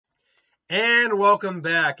And welcome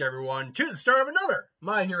back, everyone, to the start of another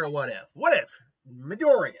My Hero What If. What if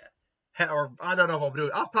Midoriya, or I don't know if I'll do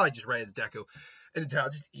it. I'll probably just write it as Deku, and it's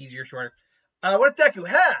just easier, shorter. What if Deku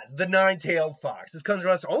had the nine-tailed fox? This comes to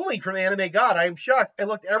us only from Anime God. I am shocked. I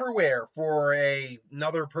looked everywhere for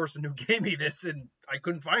another person who gave me this, and I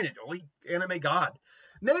couldn't find it. Only Anime God.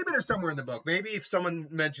 Maybe they're somewhere in the book. Maybe if someone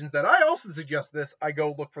mentions that I also suggest this, I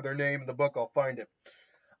go look for their name in the book. I'll find it.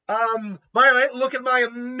 By the way, look at my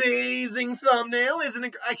amazing thumbnail. Isn't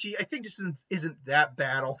it? Actually, I think this isn't that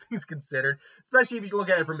bad, all things considered. Especially if you look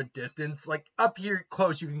at it from a distance. Like, up here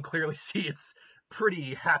close, you can clearly see it's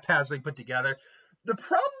pretty haphazardly put together. The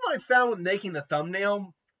problem I found with making the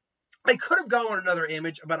thumbnail, I could have gone on another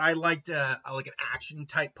image, but I liked like an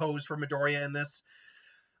action-type pose for Midoriya in this.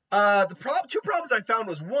 Two problems I found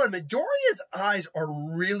was, one, Midoriya's eyes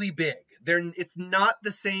are really big. It's not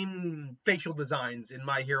the same facial designs in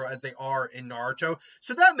My Hero as they are in Naruto,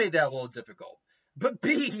 so that made that a little difficult. But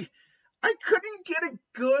B, I couldn't get a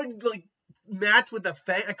good match with the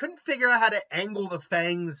fang. I couldn't figure out how to angle the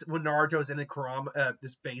fangs when Naruto's in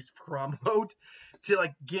this base Kurama mode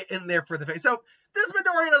to get in there for the fangs. So this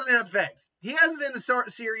Midoriya doesn't have fangs. He has it in the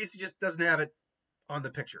series. He just doesn't have it on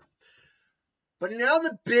the picture. But now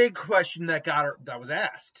the big question that was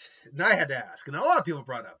asked, and I had to ask, and a lot of people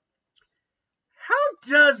brought up, how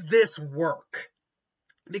does this work?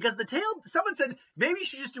 Because someone said, maybe you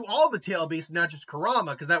should just do all the tail beasts, not just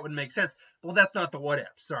Kurama, because that would make sense. Well, that's not the what if,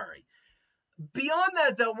 sorry. Beyond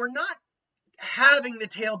that, though, we're not having the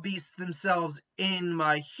tail beasts themselves in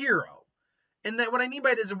My Hero. And that what I mean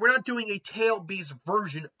by this is we're not doing a tail beast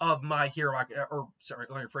version of My Hero, or sorry,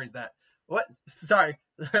 let me rephrase that. What? Sorry,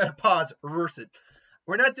 pause, reverse it.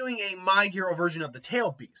 We're not doing a My Hero version of the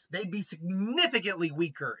tail beast. They'd be significantly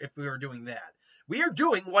weaker if we were doing that. We are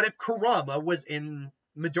doing what if Kurama was in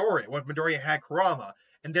Midoriya, what if Midoriya had Kurama,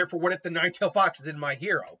 and therefore what if the Nine-Tailed Fox is in My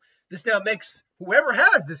Hero? This now makes whoever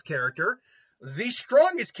has this character the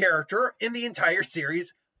strongest character in the entire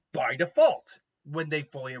series by default when they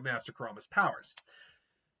fully master Kurama's powers.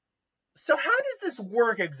 So how does this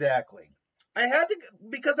work exactly?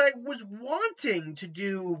 Because I was wanting to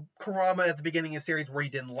do Kurama at the beginning of the series where he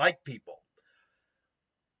didn't like people.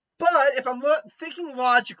 But if I'm thinking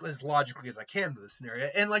as logically as I can to this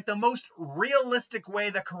scenario, and the most realistic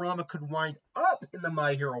way that Kurama could wind up in the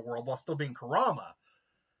My Hero world while still being Kurama,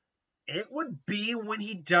 it would be when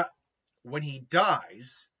he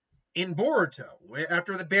dies in Boruto,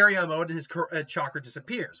 after the Baryon mode and his chakra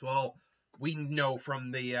disappears. Well, we know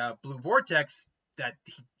from the Blue Vortex that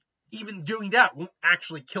even doing that won't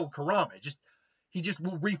actually kill Kurama. He just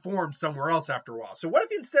will reform somewhere else after a while. So what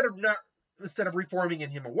if instead of reforming in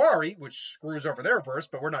Himawari, which screws over their verse,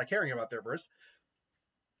 but we're not caring about their verse,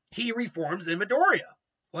 he reforms in Midoriya,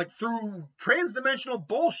 through trans-dimensional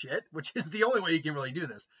bullshit, which is the only way you can really do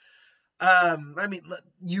this. I mean,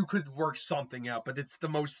 you could work something out, but it's the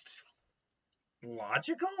most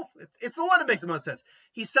logical. It's the one that makes the most sense.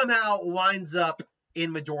 He somehow winds up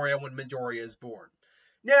in Midoriya when Midoriya is born.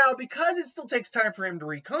 Now, because it still takes time for him to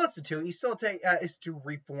reconstitute, he still is to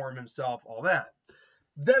reform himself, all that.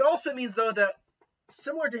 That also means, though, that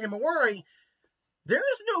similar to Himawari, there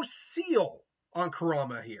is no seal on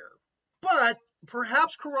Kurama here. But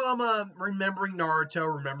perhaps Kurama, remembering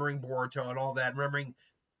Naruto, remembering Boruto, and all that, remembering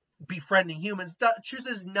befriending humans,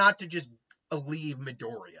 chooses not to just leave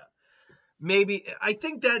Midoriya. Maybe, I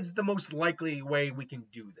think that's the most likely way we can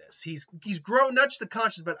do this. He's grown not just the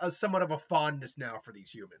conscience, but somewhat of a fondness now for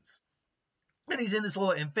these humans. And he's in this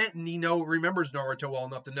little infant, and he remembers Naruto well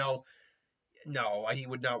enough to know, no, he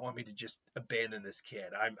would not want me to just abandon this kid.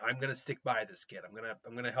 I'm gonna stick by this kid.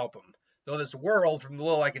 I'm gonna help him. Though this world, from the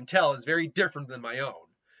little I can tell, is very different than my own.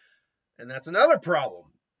 And that's another problem.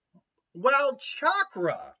 While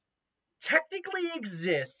chakra technically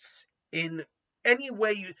exists in any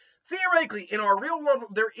way theoretically, in our real world,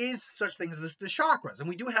 there is such things as the chakras, and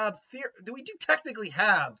we do technically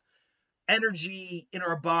have energy in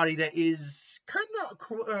our body that is kind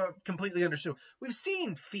of completely understood. We've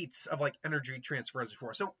seen feats of energy transfers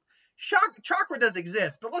before, so chakra does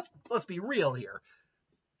exist. But let's be real here.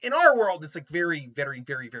 In our world, it's very, very,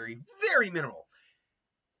 very, very, very minimal.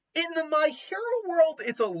 In the My Hero world,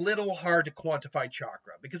 it's a little hard to quantify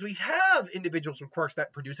chakra because we have individuals with quirks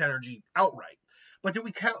that produce energy outright. But do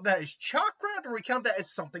we count that as chakra, or do we count that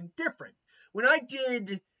as something different? When I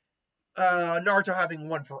did Naruto having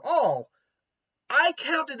one for all, I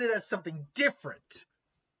counted it as something different.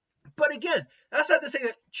 But again, that's not to say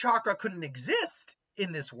that chakra couldn't exist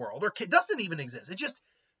in this world, or doesn't even exist. It just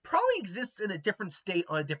probably exists in a different state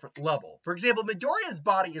on a different level. For example, Midoriya's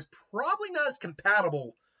body is probably not as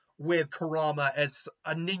compatible with Kurama as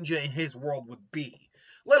a ninja in his world would be,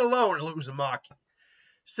 let alone Uzumaki.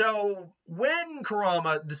 So when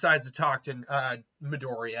Kurama decides to talk to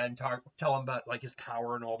Midoriya and tell him about like his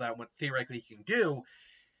power and all that, what theoretically he can do,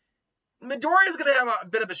 Midoriya is going to have a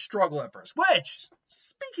bit of a struggle at first. Which,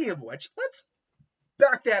 speaking of which, let's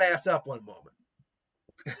back that ass up one moment.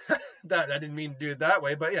 I didn't mean to do it that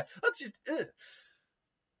way, but yeah, let's just.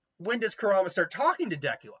 When does Kurama start talking to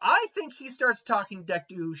Deku? I think he starts talking to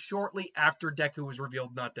Deku shortly after Deku was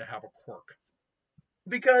revealed not to have a quirk,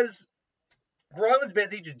 because Kurama's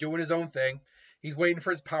busy just doing his own thing. He's waiting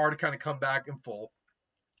for his power to kind of come back in full.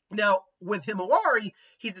 Now, with Himawari,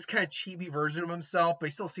 he's this kind of chibi version of himself, but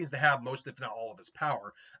he still seems to have most, if not all, of his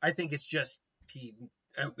power. I think it's just he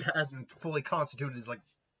hasn't fully constituted his like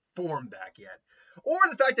form back yet. Or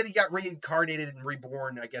the fact that he got reincarnated and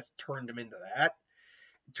reborn, I guess, turned him into that.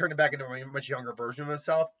 Turned him back into a much younger version of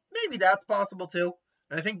himself. Maybe that's possible too.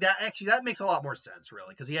 And I think that makes a lot more sense, really,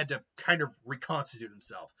 because he had to kind of reconstitute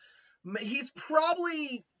himself. He's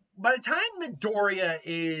probably, by the time Midoriya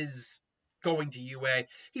is going to UA,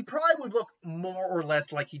 he probably would look more or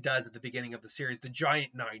less like he does at the beginning of the series, the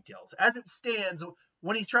giant Ninetales. As it stands,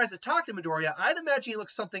 when he tries to talk to Midoriya, I'd imagine he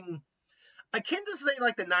looks something akin to something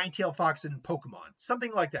like the Nine-Tailed Fox in Pokemon.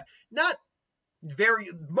 Something like that. Not very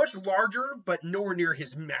much larger, but nowhere near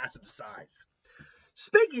his massive size.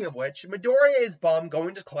 Speaking of which, Midoriya is bummed,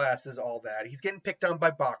 going to classes, all that. He's getting picked on by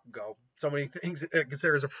Bakugo. So many things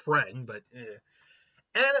considers a friend, but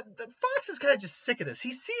And the Fox is kind of just sick of this.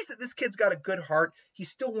 He sees that this kid's got a good heart. He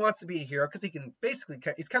still wants to be a hero because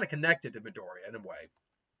he's kind of connected to Midoriya in a way.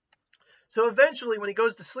 So eventually, when he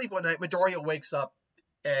goes to sleep one night, Midoriya wakes up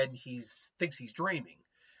and thinks he's dreaming.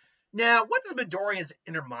 Now, what does Midoriya's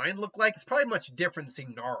inner mind look like? It's probably much different than,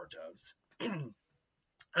 say, Naruto's.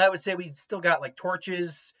 I would say we still got, like,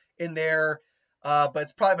 torches in there, but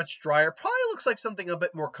it's probably much drier. Probably looks like something a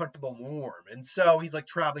bit more comfortable and warm. And so he's, like,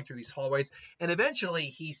 traveling through these hallways, and eventually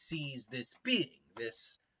he sees this being,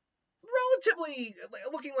 this relatively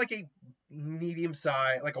looking like a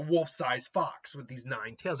medium-sized, like a wolf-sized fox with these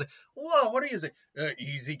 9 tails. Like, whoa, what are you saying?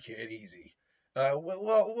 Easy, kid, easy.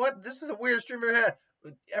 Well, what? This is a weirdest dream I've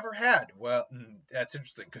ever had. Well, that's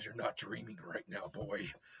interesting because you're not dreaming right now, boy.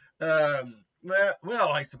 Well,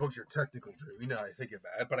 I suppose you're technically dreaming now I think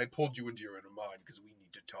about it, but I pulled you into your inner mind because we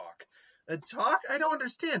need to talk. Talk? I don't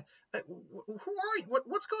understand. Who are you?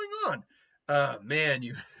 What's going on? Man,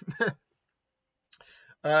 you.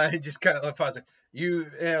 He just kind of like,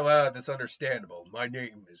 well, that's understandable. My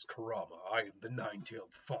name is Kurama. I am the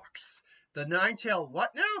 9-tailed fox. The 9-tailed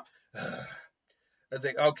what now? I was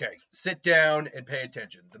like, okay, sit down and pay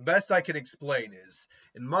attention. The best I can explain is,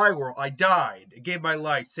 in my world, I died. I gave my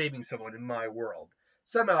life saving someone in my world.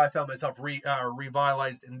 Somehow I found myself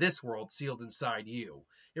revitalized in this world, sealed inside you.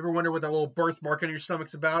 You ever wonder what that little birthmark on your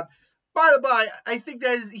stomach's about? By the by, I think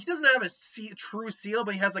that he doesn't have a true seal,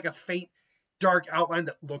 but he has like a faint, dark outline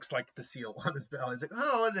that looks like the seal on his belly. He's like,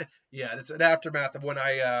 oh, is it? Yeah, that's an aftermath of when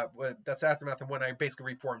I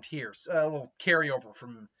basically reformed here. So, a little carryover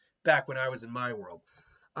from back when I was in my world.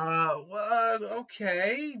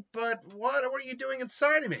 Okay, but what are you doing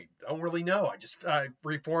inside of me? Don't really know. I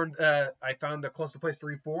reformed. I found the closest place to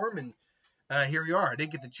reform, and here you are. I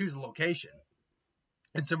didn't get to choose a location.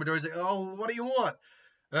 And so Midoriya's like, oh, what do you want?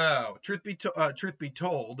 Oh, truth be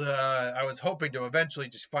told, I was hoping to eventually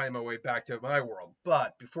just find my way back to my world.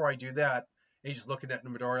 But before I do that, he's just looking at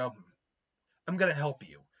Midoriya. I'm gonna help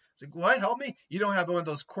you. It's like, what? Help me? You don't have one of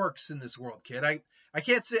those quirks in this world, kid. I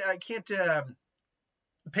can't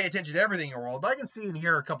pay attention to everything in your world, but I can see and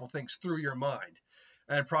hear a couple things through your mind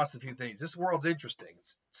and process a few things. This world's interesting.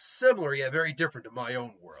 It's similar yet very different to my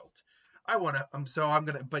own world.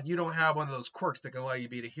 But you don't have one of those quirks that can allow you to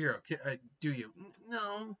be the hero, do you?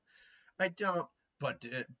 No, I don't. But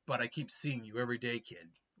I keep seeing you every day, kid.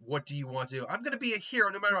 What do you want to do? I'm gonna be a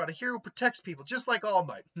hero no matter what. A hero who protects people, just like All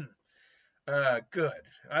Might. Good.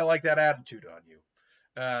 I like that attitude on you.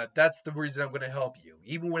 That's the reason I'm gonna help you,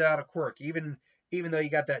 even without a quirk, even though you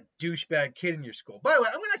got that douchebag kid in your school. By the way,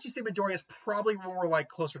 I'm gonna actually say Midoriya's probably more like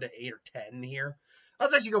closer to 8 or 10 here.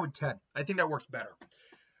 Let's actually go with 10. I think that works better.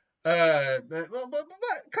 But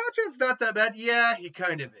Conrad's not that bad. Yeah, he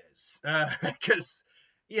kind of is. Because,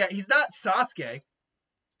 he's not Sasuke.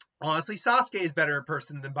 Honestly, Sasuke is better a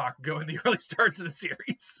person than Bakugo in the early starts of the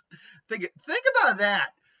series. Think about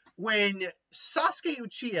that. When Sasuke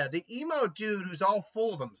Uchiha, the emo dude who's all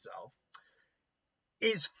full of himself,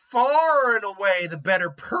 is far and away the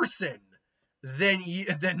better person than you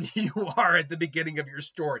are at the beginning of your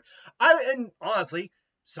story. And honestly,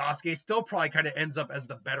 Sasuke still probably kind of ends up as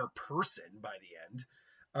the better person by the end.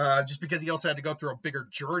 just because he also had to go through a bigger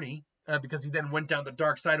journey, because he then went down the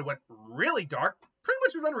dark side and went really dark, pretty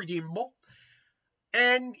much was unredeemable.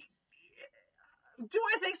 And do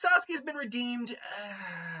I think Sasuke's been redeemed?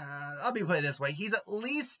 I'll be put it this way. He's at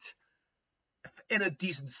least in a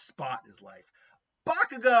decent spot in his life.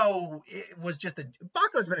 Bakugo's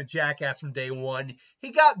been a jackass from day one.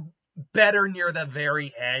 He got better near the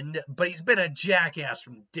very end, but he's been a jackass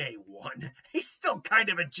from day one. He's still kind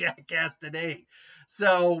of a jackass today.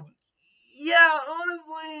 So, yeah,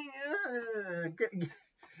 honestly,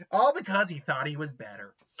 all because he thought he was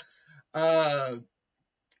better. Anywho,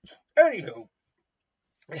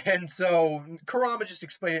 and so Kurama just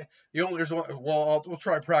explained we'll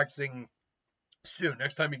try practicing soon.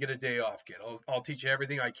 Next time you get a day off, kid, I'll teach you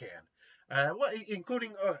everything I can.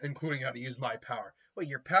 Including how to use my power. Wait,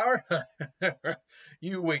 your power?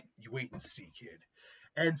 You wait and see, kid.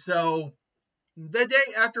 And so the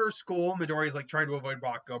day after school, Midoriya's like trying to avoid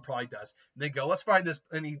Bakugo, probably does. And they go, let's find this,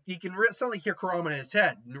 and he can suddenly hear Kurama in his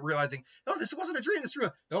head, realizing, oh, this wasn't a dream, this is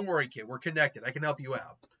real. Don't worry, kid, we're connected. I can help you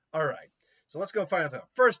out. All right, so let's go find out.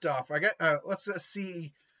 First off, let's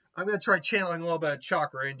see. I'm gonna try channeling a little bit of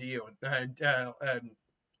chakra into you and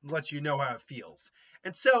let you know how it feels.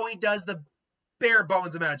 And so he does the bare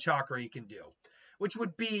bones amount of chakra he can do, which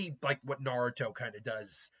would be like what Naruto kind of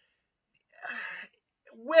does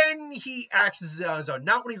when he acts as his own,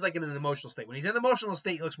 not when he's like in an emotional state. When he's in an emotional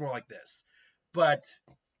state, he looks more like this. But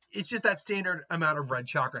it's just that standard amount of red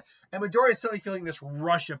chakra. And Midoriya is suddenly feeling this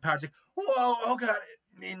rush of power. He's like, whoa, oh god.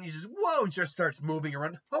 And he says, whoa, and just starts moving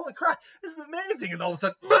around. Holy crap, this is amazing. And all of a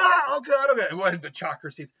sudden, oh god, oh god. And the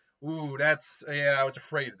chakra seeds. Ooh, I was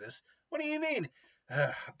afraid of this. What do you mean?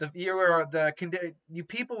 You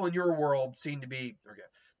people in your world seem to be, okay,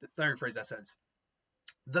 let me rephrase that sentence.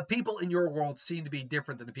 The people in your world seem to be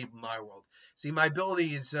different than the people in my world. See, my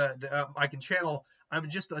ability is, I can channel, I'm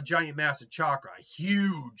just a giant massive chakra, a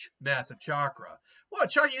huge massive chakra. What,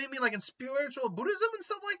 chakra, you mean like in spiritual Buddhism and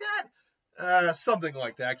stuff like that? Something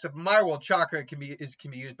like that, except in my world, chakra can be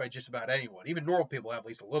used by just about anyone. Even normal people have at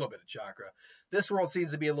least a little bit of chakra. This world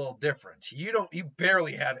seems to be a little different. You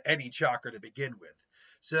barely have any chakra to begin with.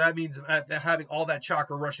 So that means having all that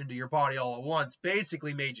chakra rush into your body all at once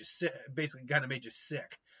basically kind of made you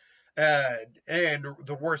sick. And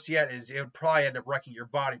the worst yet is it would probably end up wrecking your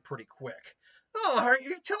body pretty quick. Oh, are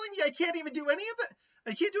you telling me I can't even do any of that?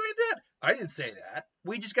 I can't do any of that? I didn't say that.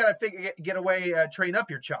 We just gotta get away, train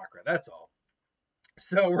up your chakra. That's all.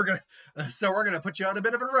 So we're gonna put you on a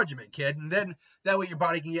bit of a regimen, kid, and then that way your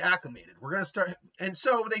body can get acclimated. We're gonna start, and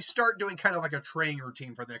so they start doing kind of like a training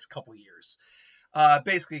routine for the next couple years.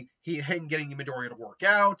 Basically, him getting Midoriya to work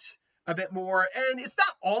out a bit more, and it's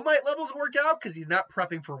not All Might levels work out because he's not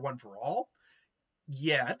prepping for One for All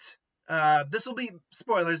yet. This will be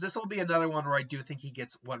spoilers. This will be another one where I do think he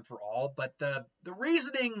gets One for All, but the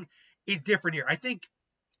reasoning is different here. I think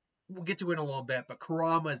we'll get to it in a little bit, but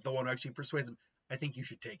Kurama is the one who actually persuades him. I think you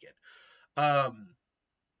should take it.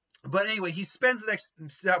 But anyway, he spends the next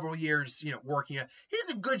several years, working out.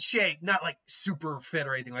 He's in good shape, not like super fit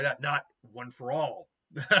or anything like that. Not One for All,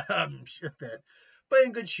 I'm sure fit, but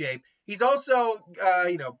in good shape. He's also,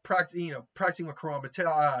 practicing what Kurama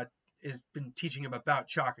has been teaching him about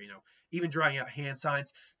chakra. Even drawing out hand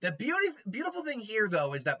signs. The beautiful thing here,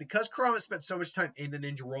 though, is that because Kurama spent so much time in the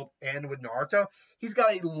ninja world and with Naruto, he's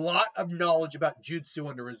got a lot of knowledge about jutsu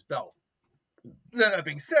under his belt. That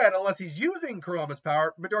being said, unless he's using Kurama's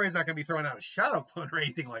power, Midoriya's not going to be throwing out a shadow clone or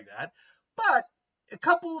anything like that. But a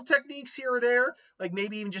couple of techniques here or there, like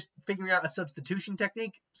maybe even just figuring out a substitution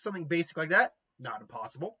technique, something basic like that, not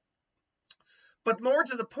impossible. But more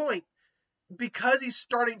to the point, because he's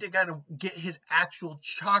starting to kind of get his actual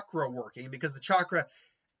chakra working, because the chakra,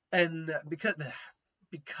 and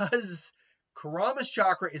because Kurama's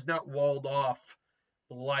chakra is not walled off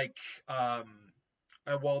like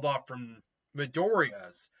walled off from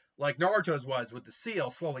Midoriya's, like Naruto's was with the seal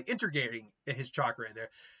slowly integrating his chakra in there.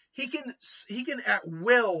 He can at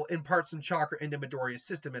will impart some chakra into Midoriya's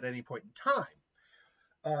system at any point in time.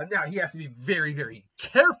 Now he has to be very, very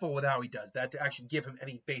careful with how he does that to actually give him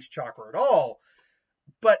any base chakra at all,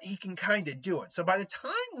 but he can kind of do it. So by the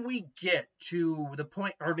time we get to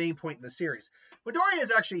our main point in the series, Midoriya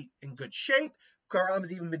is actually in good shape.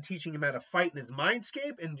 Kurama's even been teaching him how to fight in his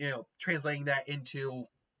mindscape and translating that into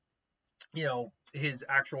his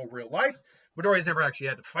actual real life. Midoriya's never actually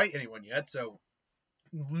had to fight anyone yet, so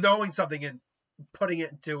knowing something and putting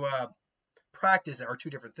it into practice are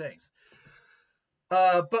two different things.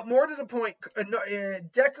 But more to the point,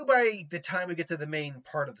 Deku, by the time we get to the main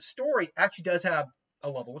part of the story, actually does have a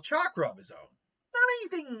level of chakra of his own. Not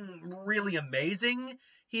anything really amazing.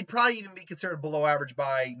 he'd probably even be considered below average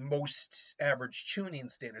by most average tuning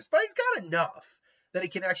standards. But he's got enough that he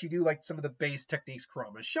can actually do like some of the base techniques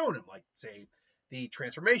Kurama has shown him, like say the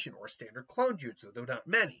transformation or standard clone jutsu, though not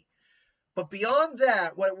many. But beyond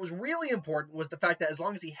that, what was really important was the fact that as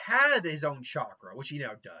long as he had his own chakra, which he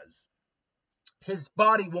now does, his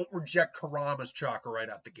body won't reject Kurama's chakra right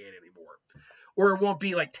out the gate anymore. Or it won't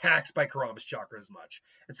be like taxed by Kurama's chakra as much.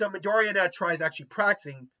 And so Midoriya now tries actually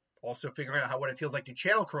practicing, also figuring out what it feels like to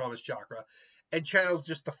channel Kurama's chakra, and channels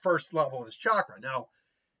just the first level of his chakra. Now,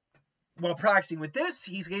 while practicing with this,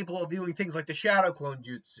 he's capable of doing things like the Shadow Clone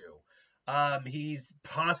Jutsu. He's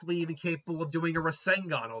possibly even capable of doing a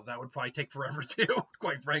Rasengan, although that would probably take forever too,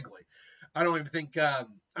 quite frankly. I don't even think, I'm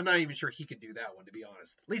not even sure he could do that one, to be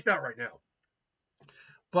honest. At least not right now.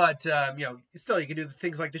 But, still, he can do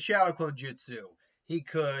things like the Shadow Clone Jutsu. He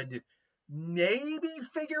could maybe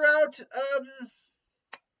figure out,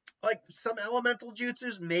 like, some elemental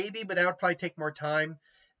jutsus, maybe, but that would probably take more time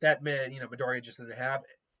that, Midoriya just doesn't have.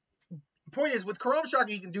 The point is, with Kurama Chakra,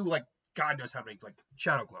 he can do, like, God knows how many, like,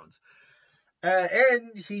 Shadow Clones.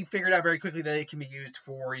 And he figured out very quickly that it can be used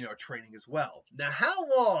for, training as well. Now, how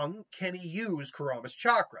long can he use Kurama's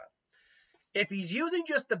Chakra? If he's using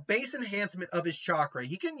just the base enhancement of his chakra,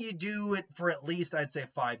 he can do it for at least, I'd say,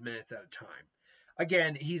 5 minutes at a time.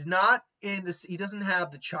 Again, he's not in this, he doesn't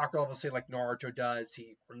have the chakra level, say, like Naruto does.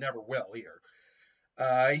 He never will either.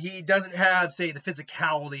 He doesn't have, say, the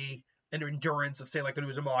physicality and endurance of, say, like an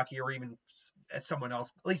Uzumaki or even someone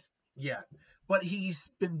else, at least yet. But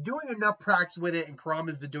he's been doing enough practice with it, and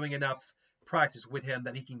Kurama's been doing enough practice with him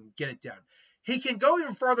that he can get it down. He can go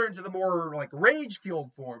even further into the more like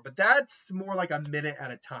rage-fueled form, but that's more like a minute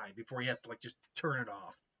at a time before he has to like just turn it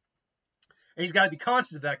off. And he's got to be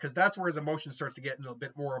conscious of that because that's where his emotion starts to get into a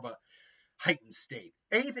bit more of a heightened state.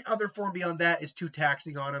 Anything other form beyond that is too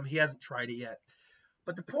taxing on him. He hasn't tried it yet.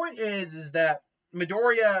 But the point is that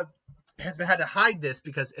Midoriya has had to hide this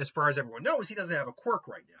because, as far as everyone knows, he doesn't have a quirk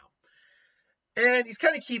right now. And he's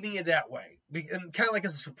kind of keeping it that way, and kind of like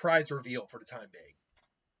as a surprise reveal for the time being.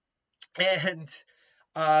 And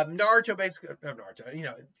Naruto basically,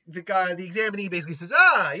 the examinee basically says,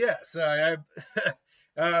 yes,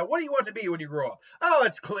 what do you want to be when you grow up? Oh,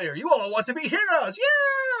 it's clear. You all want to be heroes.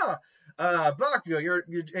 Yeah! Bakugo,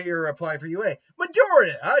 you're applying for UA.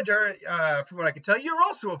 Midoriya, from what I can tell, you're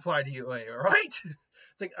also applying to UA, all right?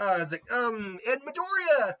 And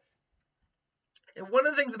Midoriya, one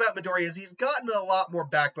of the things about Midoriya is he's gotten a lot more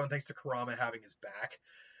backbone thanks to Kurama having his back.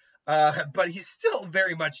 But he's still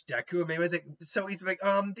very much Deku. Maybe it's like, so he's like,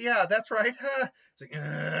 yeah, that's right. It's like,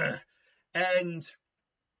 and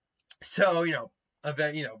so,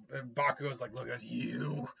 Bakugo's like, look at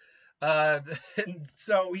you. And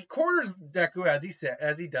so he corners Deku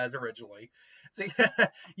as he does originally. It's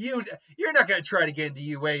like, you're not going to try to get into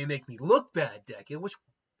UA and make me look bad, Deku, what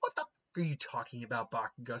the are you talking about,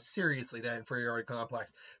 Bakugo? Seriously, that inferiority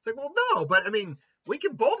complex. It's like, well, no, but I mean, we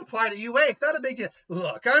can both apply to UA. It's not a big deal.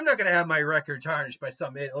 Look, I'm not going to have my record tarnished by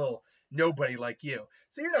some little nobody like you.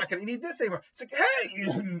 So you're not going to need this anymore. It's like,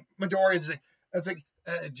 hey, Midoriya's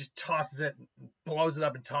just tosses it, blows it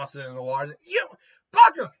up and tosses it in the water.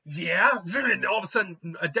 Bakugo, yeah. And all of a sudden,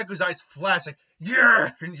 Deku's eyes flash like,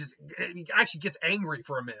 yeah. And he actually gets angry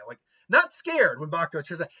for a minute. Like, not scared when Bakugo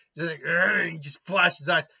turns out. He just flashes his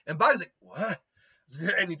eyes. And Bakugo's like, what?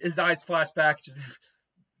 And his eyes flash back.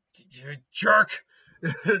 Jerk.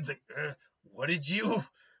 It's like, what did you?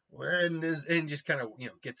 And just kind of,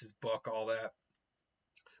 gets his book, all that.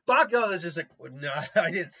 Bakugo is just like, well, no, I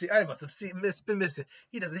didn't see. I must have been missing.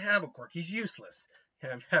 He doesn't have a quirk. He's useless.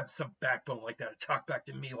 Have some backbone like that to talk back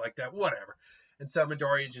to me like that. Whatever. And so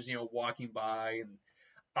Midoriya is just, walking by, and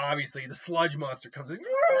obviously the sludge monster comes,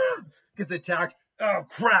 gets attacked. Oh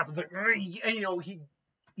crap! It's like, and,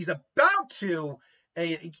 he's about to.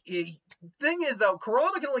 Thing is though,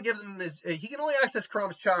 Kurama can only gives him this. He can only access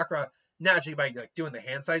Kurama's chakra naturally by like doing the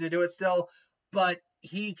hand side to do it still, but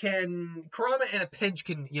Kurama in a pinch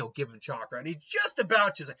can give him chakra, and he's just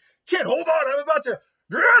about to. He's like, kid, hold on, I'm about to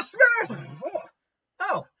smash.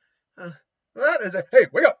 That is a hey,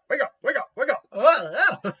 wake up.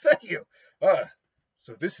 Oh, thank you.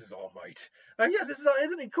 So this is All Might. Yeah, this is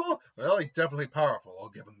isn't he cool? Well, he's definitely powerful. I'll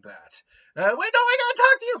give him that. Wait, no, I gotta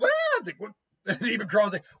talk to you. It's like, what? And even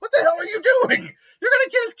Kurama's like, what the hell are you doing? You're gonna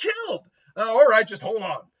get us killed. All right, just hold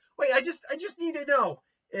on. Wait, I just need to know.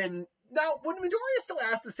 And now, when Midoriya still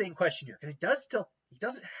asks the same question here, because he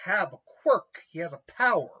doesn't have a quirk. He has a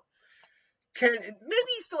power. Maybe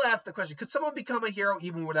he still asks the question, could someone become a hero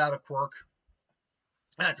even without a quirk?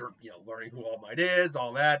 After, learning who All Might is,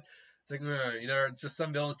 all that. It's like, it's just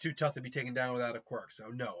some villain too tough to be taken down without a quirk. So,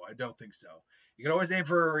 no, I don't think so. You can always aim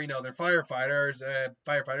for, their firefighters,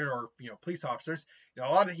 or, police officers. A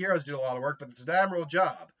lot of the heroes do a lot of work, but it's an admirable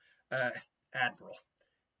job.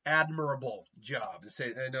 Admirable job to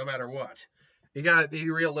say, no matter what. You gotta be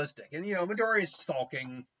realistic. And, Midoriya's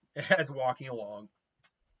sulking as walking along.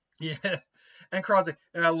 Yeah. And Kron's like,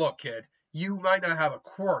 look, kid, you might not have a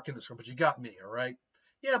quirk in this one, but you got me, all right?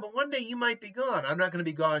 Yeah, but one day you might be gone. I'm not going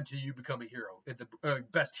to be gone until you become a hero. The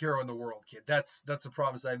best hero in the world, kid. That's a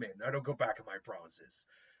promise I made. I don't go back on my promises.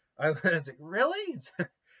 I was like, really?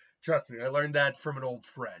 Trust me, I learned that from an old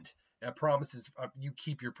friend. Promises, you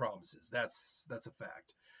keep your promises. That's a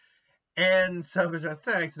fact. And so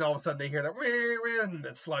thanks, and all of a sudden they hear that, and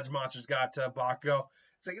the sludge monster's got Bakugo.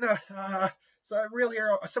 It's like, it's a real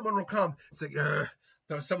hero. Someone will come. It's like,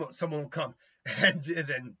 no, someone will come. And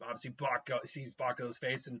then obviously Bakugo sees Bakugo's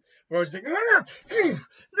face, and Rose's like,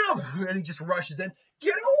 no, and he just rushes in.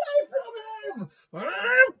 Get away from him!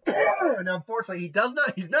 And unfortunately,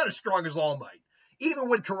 he's not as strong as All Might. Even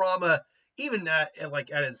with Kurama,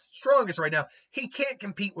 at his strongest right now, he can't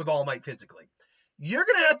compete with All Might physically. You're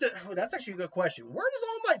gonna have to. Oh, that's actually a good question. Where does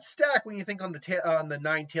All Might stack when you think on the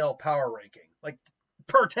 9-tail power ranking? Like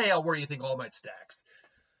per tail, where do you think All Might stacks?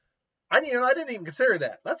 I didn't even consider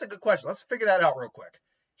that. That's a good question. Let's figure that out real quick.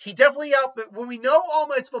 He definitely but when we know All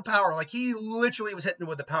Might's full power, like he literally was hitting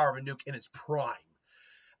with the power of a nuke in his prime.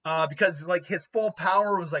 Because like his full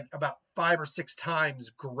power was like about 5 or 6 times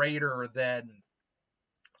greater than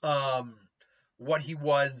what he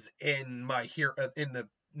was in the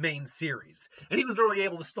main series. And he was literally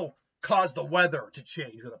able to still cause the weather to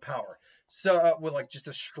change with a power. So with like just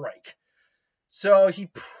a strike. So he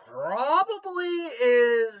probably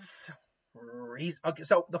is. Okay.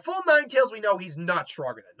 So the full 9 tails, we know he's not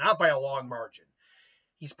stronger than, not by a long margin.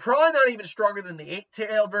 He's probably not even stronger than the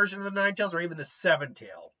 8-tail version of the 9 tails, or even the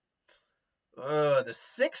 7-tail. The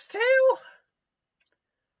 6-tail?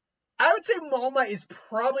 I would say All Might is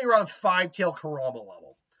probably around 5-tail Kurama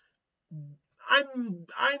level. I'm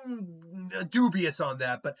dubious on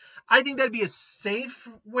that, but I think that'd be a safe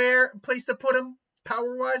place to put him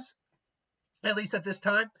power-wise. At least at this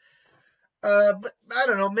time. But I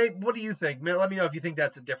don't know. Maybe, what do you think? Let me know if you think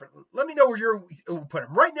that's a different. Let me know where you're put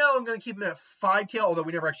him. Right now, I'm going to keep him at 5-tail, although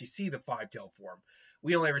we never actually see the 5-tail form.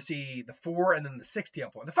 We only ever see the 4 and then the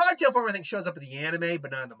 6-tail form. The 5-tail form, I think, shows up in the anime,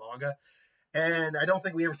 but not in the manga. And I don't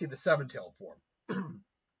think we ever see the 7-tail form.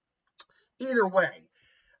 Either way.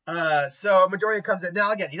 So Midoriya comes in.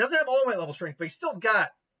 Now, again, he doesn't have All Might level strength, but he's still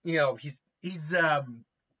got, he's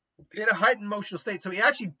in a heightened emotional state, so he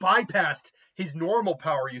actually bypassed his normal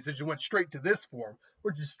power usage and went straight to this form,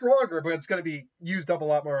 which is stronger, but it's going to be used up a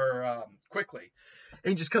lot more quickly.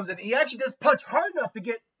 And he just comes in. He actually does punch hard enough to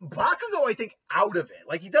get Bakugo, I think, out of it.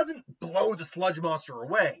 Like, he doesn't blow the sludge monster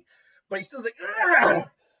away, but he's still like, ugh!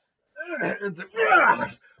 It's like,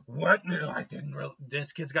 ugh! What? No, I didn't really.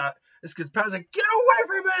 This kid's powers. Like, get away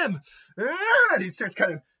from him! And he starts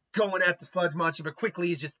kind of going at the sludge monster, but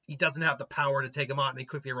quickly he doesn't have the power to take him out, and he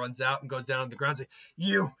quickly runs out and goes down on the ground.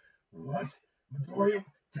 Like, what? Midoriya,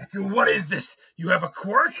 Deku, what is this? You have a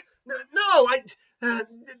quirk? No,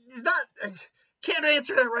 he's not. I can't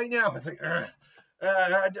answer that right now. It's like,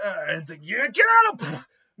 it's like, yeah, get out of,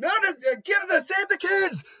 get save the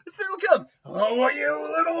kids. This thing will come. Oh, you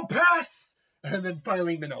little pest! And then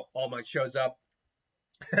finally, All Might shows up.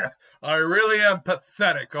 I really am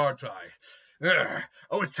pathetic, aren't I?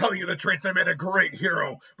 I was telling you the traits that made a great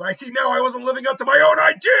hero, but I see now I wasn't living up to my own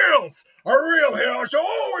ideals. A real hero should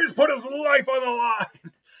always put his life on the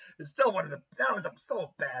line. It's still that was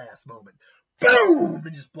still a badass moment. Boom!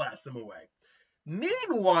 And just blasts him away.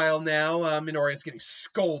 Meanwhile, now Midoriya's getting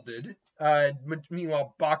scolded.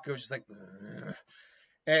 Meanwhile, Bakugo's just like, ugh.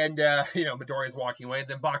 And Midoriya's walking away, and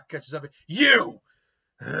then Bakugo catches up. You,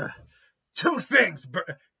 two things,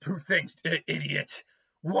 idiot.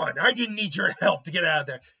 1, I didn't need your help to get out of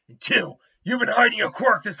there. And 2, you've been hiding a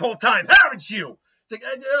quirk this whole time, haven't you? It's like,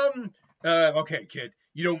 okay, kid,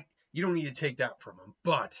 you don't need to take that from him,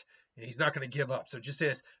 but he's not going to give up. So just say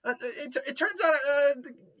this. It turns out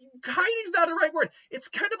hiding's not the right word. It's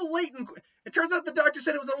kind of a latent. It turns out the doctor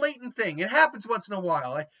said it was a latent thing. It happens once in a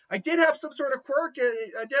while. I did have some sort of quirk.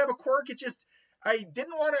 I did have a quirk. It's just I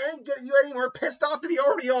didn't want to get you any more pissed off than you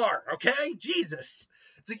already are. Okay, Jesus.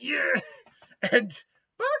 It's like, yeah, and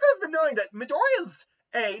Bakugo's been knowing that Midoriya's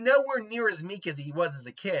A, nowhere near as meek as he was as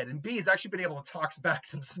a kid, and B, has actually been able to talk back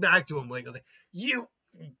some smack to him. Like, I was like,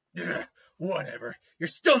 whatever. You're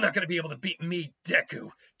still not going to be able to beat me,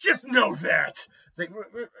 Deku. Just know that. It's like,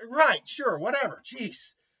 right, sure, whatever.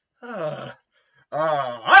 Jeez. I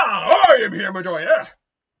am here, Midoriya.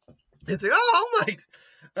 It's like, oh, All Might.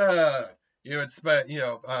 You inspire,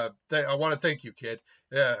 I want to thank you, kid.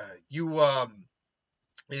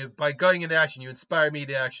 By going into action, you inspire me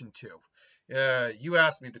to action too. You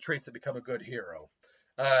asked me the traits that become a good hero.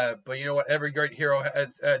 But you know what? Every great hero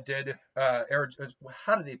did. How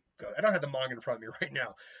did they go? I don't have the manga in front of me right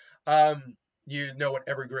now. You know what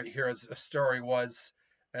every great hero's story was.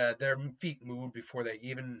 Their feet moved before they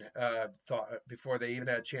even before they even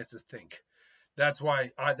had a chance to think. That's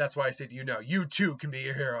why I say to you now, you too can be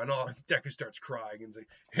a hero. And all Deku starts crying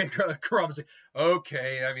and Kurama's like,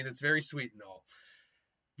 okay, I mean it's very sweet and all.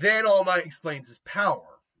 Then All Might explains his power.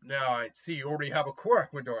 Now I see you already have a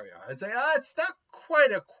quirk, Midoriya. I'd say, it's not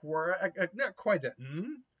quite a quirk, not quite that.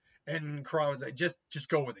 And Kurama's like, just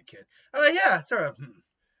go with it, kid. Yeah, sort of.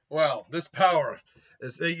 Well, this power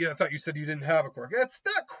is. I thought you said you didn't have a quirk. It's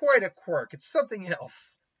not quite a quirk. It's something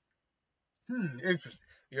else. Interesting.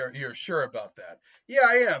 You're sure about that? Yeah,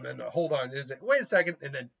 I am. And hold on. It's like, wait a second.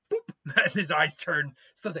 And then boop, and his eyes turn.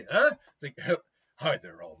 Still like, huh? It's like, hi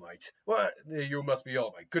there, All Might. What? You must be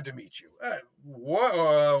All Might. Good to meet you.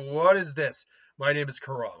 What is this? My name is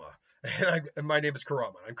Kurama. My name is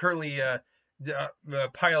Kurama. I'm currently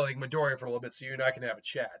piloting Midoriya for a little bit so you and I can have a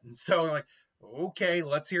chat. And so I'm like, okay,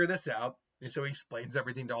 let's hear this out. And so he explains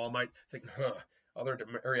everything to All Might. It's like, other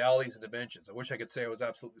realities and dimensions. I wish I could say I was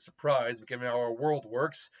absolutely surprised, but given how our world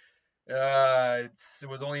works, it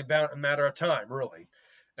was only about a matter of time, really.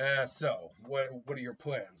 So, what are your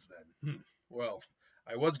plans then? Well,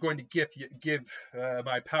 I was going to give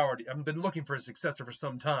my power to. I've been looking for a successor for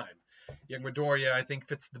some time. Young Midoriya, I think,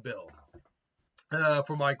 fits the bill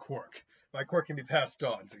for my quirk. My quirk can be passed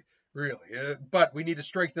on, so, really. But we need to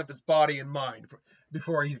strengthen up his body and mind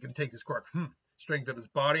before he's going to take this quirk. Strength of his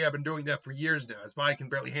body. I've been doing that for years now. His body can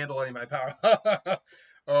barely handle any of my power.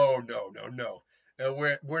 Oh, no.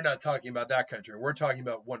 We're not talking about that country. We're talking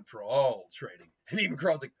about one for all training. And even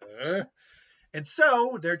Carl's like, And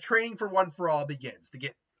so their training for one for all begins to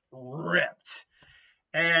get ripped.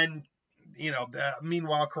 And,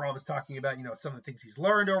 meanwhile, Kurama's talking about, some of the things he's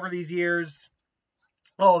learned over these years,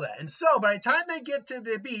 all that. And so by the time they get to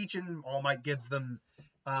the beach and All Might gives them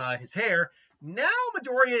his hair, now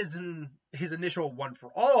Midoriya is in his initial one for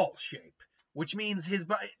all shape, which means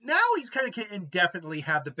now he's kind of can indefinitely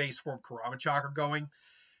have the base form Kurama chakra going.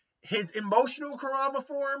 His emotional Kurama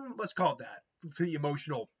form, let's call it that, the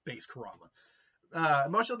emotional base Kurama.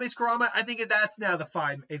 Emotional base Kurama, I think that's now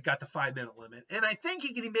it's got the 5-minute limit. And I think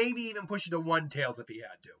he can maybe even push it to 1 tails if he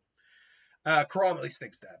had to. Kurama at least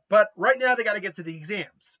thinks that. But right now they got to get to the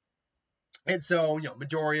exams. And so,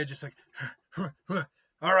 Midoriya just like,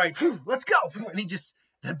 all right, let's go. And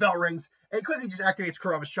the bell rings. And he quickly just activates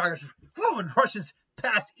Kurama's chakra and rushes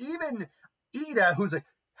past even Ida, who's like,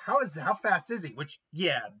 how fast is he? Which,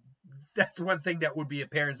 yeah, that's one thing that would be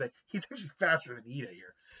apparent is that he's actually faster than Ida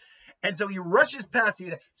here. And so he rushes past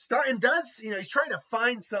Ida, he's trying to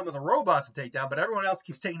find some of the robots to take down, but everyone else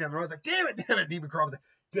keeps taking down the robots. Like, damn it. And even Kurama's like,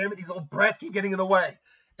 damn it, these little brats keep getting in the way.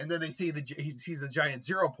 And then he sees the giant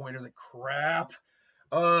 0 pointers like, crap.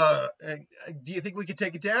 Do you think we could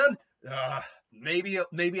take it down?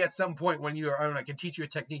 Maybe at some point when I can teach you a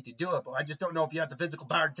technique to do it, but I just don't know if you have the physical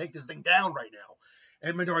power to take this thing down right now.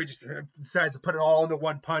 And Midoriya just decides to put it all into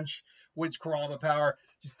one punch with Kurama power.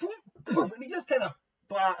 And he just kind of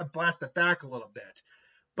blasts it back a little bit.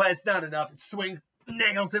 But it's not enough. It swings,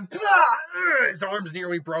 nails him. His arm's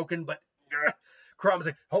nearly broken, but Kurama's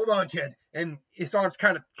like, hold on, kid. And his arm's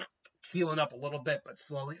kind of healing up a little bit, but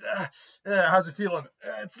slowly. How's it feeling?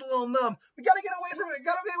 It's a little numb. We gotta get away from it.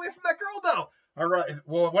 Gotta get away from that girl, though. All right.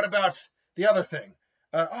 Well, what about the other thing?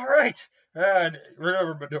 All right. And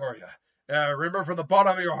remember, Midoriya. Remember from the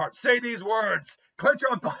bottom of your heart. Say these words. Clench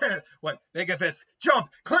your button. What? Make a fist. Jump.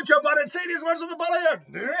 Clench your button. Say these words from the bottom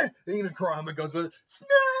of your heart. Even Kurama goes with it.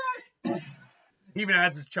 Smash! Even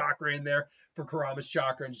adds his chakra in there for Kurama's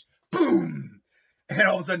chakra and just boom. And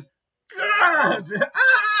all of a sudden,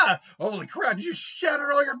 holy crap, you just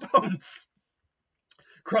shattered all your bones.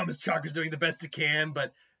 Kurama's chakra's doing the best it can,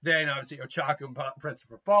 but then obviously Ochaku and Prince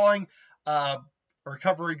for falling.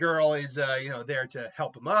 Recovery girl is there to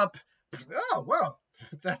help him up. Oh, well,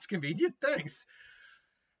 that's convenient. Thanks.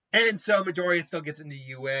 And so Midoriya still gets into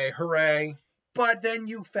UA. Hooray. But then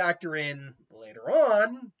you factor in later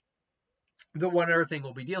on the one other thing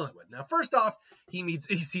we'll be dealing with. Now, first off, he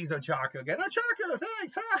sees Ochaku again. Ochaku,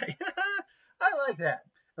 thanks, hi. I like that.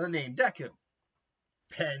 The name Deku.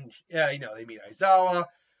 And, they meet Aizawa.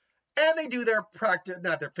 And they do their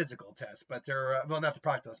not their physical test, but not the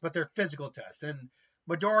practice, but their physical test. And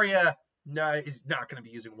Midoriya is not going to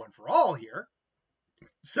be using one for all here.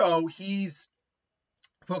 So he's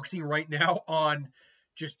focusing right now on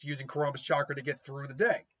just using Kurama's chakra to get through the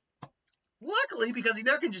day. Luckily, because he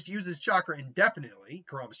now can just use his chakra indefinitely,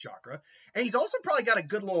 Kurama's chakra, and he's also probably got a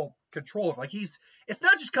good little control of, like, it's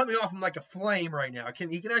not just coming off him like a flame right now.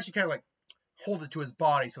 He can actually kind of like hold it to his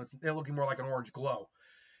body, so it's looking more like an orange glow.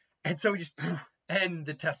 And so he just, and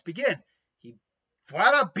the tests begin. He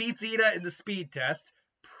flat out beats Ida in the speed test,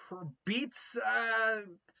 beats,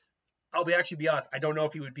 I'll actually be honest, I don't know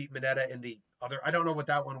if he would beat Mineta in the other, I don't know what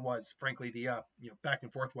that one was, frankly, the, back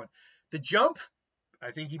and forth one. The jump,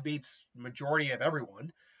 I think he beats majority of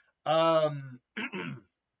everyone. What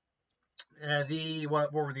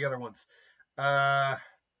were the other ones? The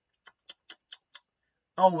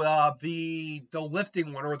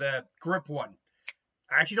lifting one, or the grip one.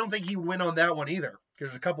 I actually don't think he would win on that one either.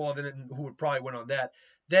 There's a couple of them who would probably win on that.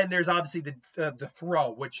 Then there's obviously the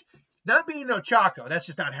throw, which, not being no Chaco, that's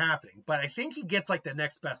just not happening. But I think he gets like the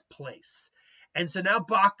next best place. And so now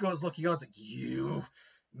Bakugo's looking on, it's like, you,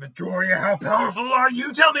 Midoriya, how powerful are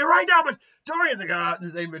you? Tell me right now. But Midoriya's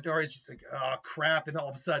like, Midoriya's just like, oh crap. And all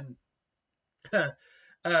of a sudden,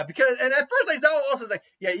 because, and at first I also was like,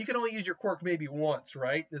 yeah, you can only use your quirk maybe once,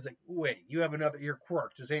 right? It's like, wait, you have your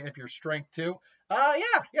quirk. Does it amp your strength too?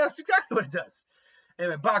 Yeah, that's exactly what it does.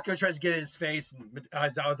 And Bakugo tries to get in his face, and I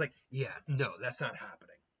was like, yeah, no, that's not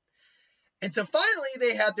happening. And so finally,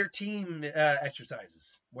 they had their team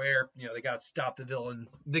exercises where, they got to stop the villain.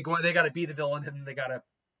 They got to be the villain, and they got to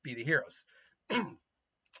be the heroes.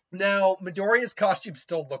 Now, Midoriya's costume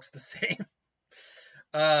still looks the same.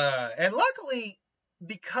 And luckily,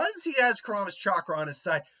 because he has Kurama's chakra on his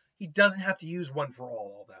side, he doesn't have to use one for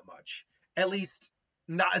all that much. At least,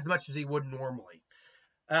 not as much as he would normally.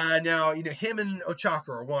 Now, him and Ochako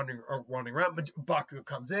are wandering around. Bakugo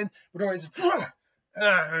comes in. Midoriya's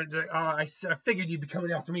I figured you'd be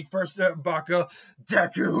coming after me first, Bakugo.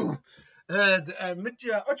 Deku. And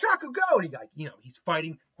Ochako, go. And he's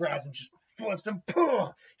fighting, grabs him, just flips him.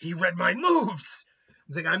 He read my moves.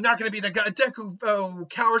 He's like, I'm not going to be the guy Deku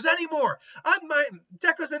cowers anymore.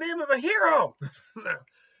 Deku's the name of a hero.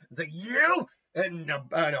 He's like, you? And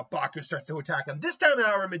Bakugo starts to attack him. This time,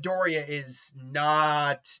 however, Midoriya is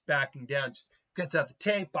not backing down. Just gets out the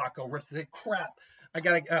tank. Bakugo rips it. Crap. I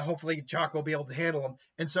gotta, hopefully Chaco will be able to handle him.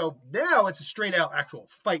 And so now it's a straight out actual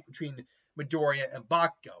fight between Midoriya and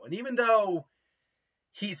Bakugo. And even though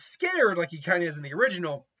he's scared like he kind of is in the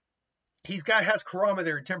original, has Kurama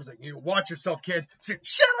there in terms like, watch yourself, kid. Shadow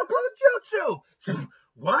Jutsu! So,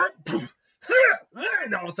 what?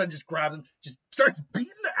 And all of a sudden just grabs him, just starts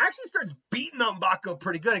beating on Bakugo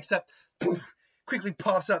pretty good, except quickly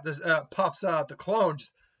pops out the clone,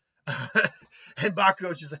 just and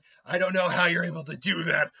Bakugo's just like, I don't know how you're able to do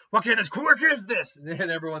that. What kind of quirk is this?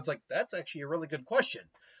 And everyone's like, that's actually a really good question.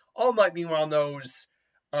 All Might meanwhile knows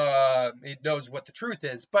what the truth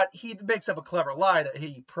is, but he makes up a clever lie that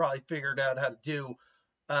he probably figured out how to do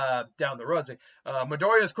down the road.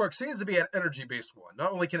 Midoriya's quirk seems to be an energy-based one.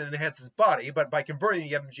 Not only can it enhance his body, but by converting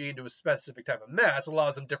the energy into a specific type of mass,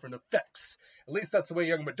 allows him different effects. At least that's the way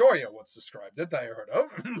young Midoriya once described it, that I heard of.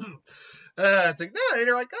 It's like, no, and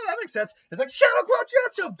you're like, oh, that makes sense. It's like, Shadow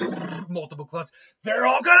Jutsu! Multiple clones. They're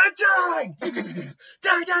all gonna die!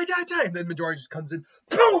 Die! And then Midoriya just comes in,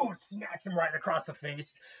 boom! Smacks him right across the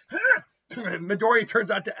face. Midoriya turns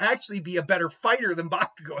out to actually be a better fighter than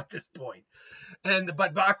Bakugo at this point.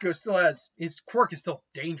 But Bakugo still has, his quirk is still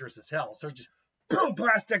dangerous as hell. So he just, boom,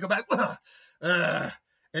 blasts Deku back.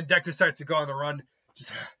 And Deku starts to go on the run.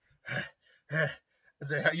 Just,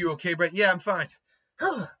 are you okay, Brett? Yeah, I'm fine.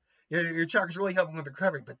 Your chakra's really helping with the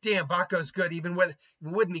recovery. But damn, Bakugo's good, even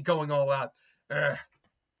with me going all out. I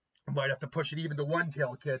might have to push it even to One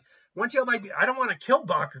Tail, kid. One Tail might be, I don't want to kill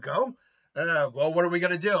Bakugo. Well, what are we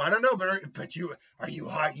gonna do? I don't know, but you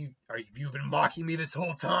you've been mocking me this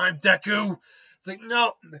whole time, Deku? It's like,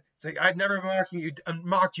 no. It's like, I've never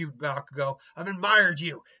mocked you, Bakugo. I've admired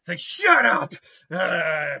you. It's like, shut up.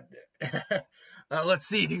 Let's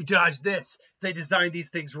see if you dodge this. They designed these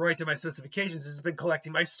things right to my specifications. It's been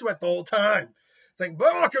collecting my sweat the whole time. It's like,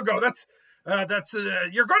 Bakugo, that's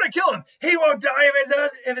you're gonna kill him. He won't die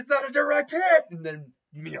if it's not a direct hit. And then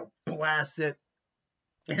blast it.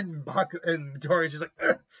 And Midoriya's just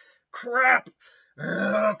like, crap.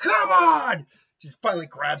 Come on. Just finally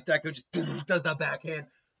grabs Deku, just does that backhand,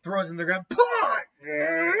 throws him to the ground.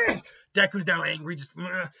 Deku's now angry. Just,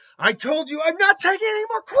 I told you I'm not taking any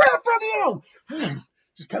more crap from you.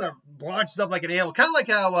 Just kind of launches up like an animal, kind of like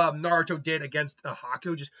how Naruto did against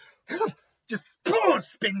Haku. Just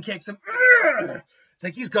spin kicks him. It's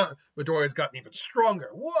like Midoriya's gotten even stronger.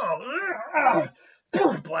 Whoa.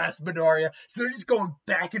 Blast Midoriya. So they're just going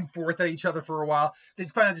back and forth at each other for a while. They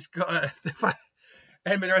finally just go,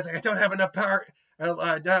 and Midoriya's like, I don't have enough power.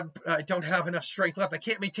 I don't have enough strength left. I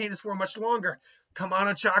can't maintain this for much longer. Come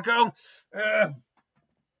on, Ochako.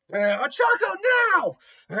 Ochako, now!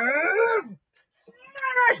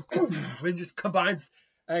 Smash! Poof! And just combines,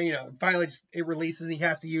 finally it releases and he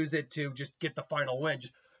has to use it to just get the final win.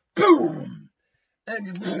 Just boom! And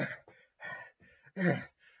just,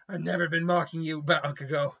 I've never been mocking you,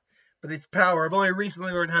 Bakugo, but its power, I've only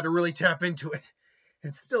recently learned how to really tap into it.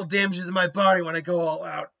 It still damages my body when I go all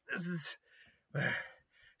out. This is...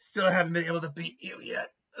 Still haven't been able to beat you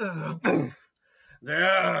yet.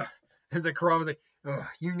 As like Kurama's like,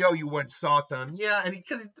 you know you once soft on him. Yeah, and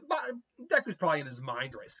because Deku's probably in his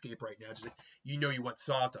mind or escape right now. Just like, you know you once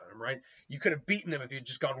soft on him, right? You could have beaten him if you'd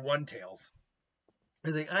just gone one tails.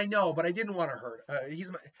 He's like, I know, but I didn't want to hurt.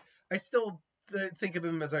 I still think of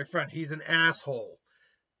him as my friend. He's an asshole.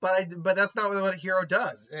 But that's not what a hero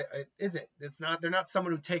does, is it? It's not. They're not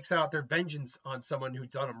someone who takes out their vengeance on someone who's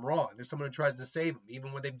done them wrong. They're someone who tries to save them,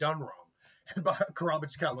 even when they've done wrong. And Kurama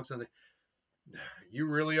just kind of looks and says, you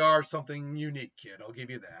really are something unique, kid. I'll give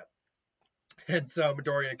you that. And so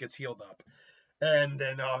Midoriya gets healed up. And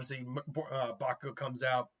then obviously Bakugo comes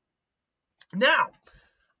out. Now,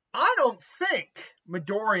 I don't think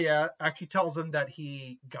Midoriya actually tells him that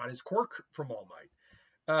he got his quirk from All Might.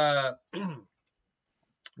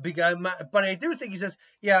 But I do think he says,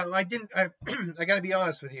 yeah, I got to be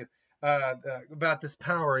honest with you about this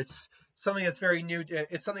power. It's something that's very new.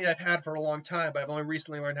 It's something I've had for a long time, but I've only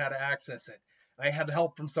recently learned how to access it. I had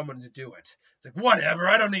help from someone to do it. It's like, whatever,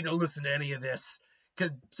 I don't need to listen to any of this.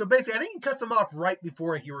 So basically, I think he cuts him off right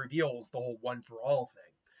before he reveals the whole One for All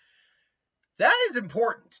thing. That is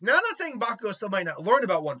important. Now, I'm not saying Bakugo still might not learn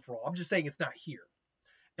about One for All. I'm just saying it's not here.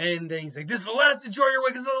 And then he's like, this is the last, enjoy your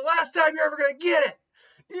win, because it's the last time you're ever going to get it.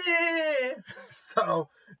 Yeah. So,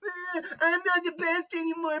 I'm not the best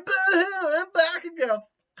anymore. I'm Bakugo.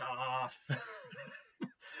 Off.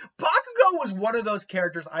 Bakugo was one of those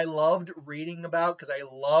characters I loved reading about because I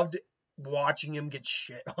loved watching him get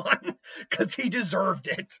shit on because he deserved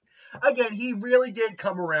it. Again, he really did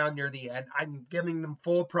come around near the end. I'm giving them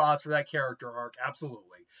full props for that character arc, absolutely.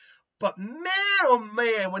 But man, oh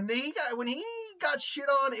man, when he got shit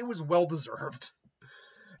on, it was well deserved.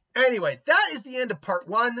 Anyway, that is the end of part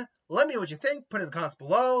 1. Let me know what you think. Put it in the comments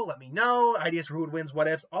below. Let me know. Ideas for who would wins, what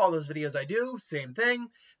ifs, all those videos I do. Same thing.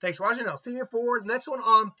 Thanks for watching. I'll see you for the next one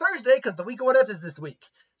on Thursday because the week of what if is this week.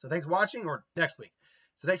 So thanks for watching, or next week.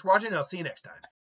 So thanks for watching, and I'll see you next time.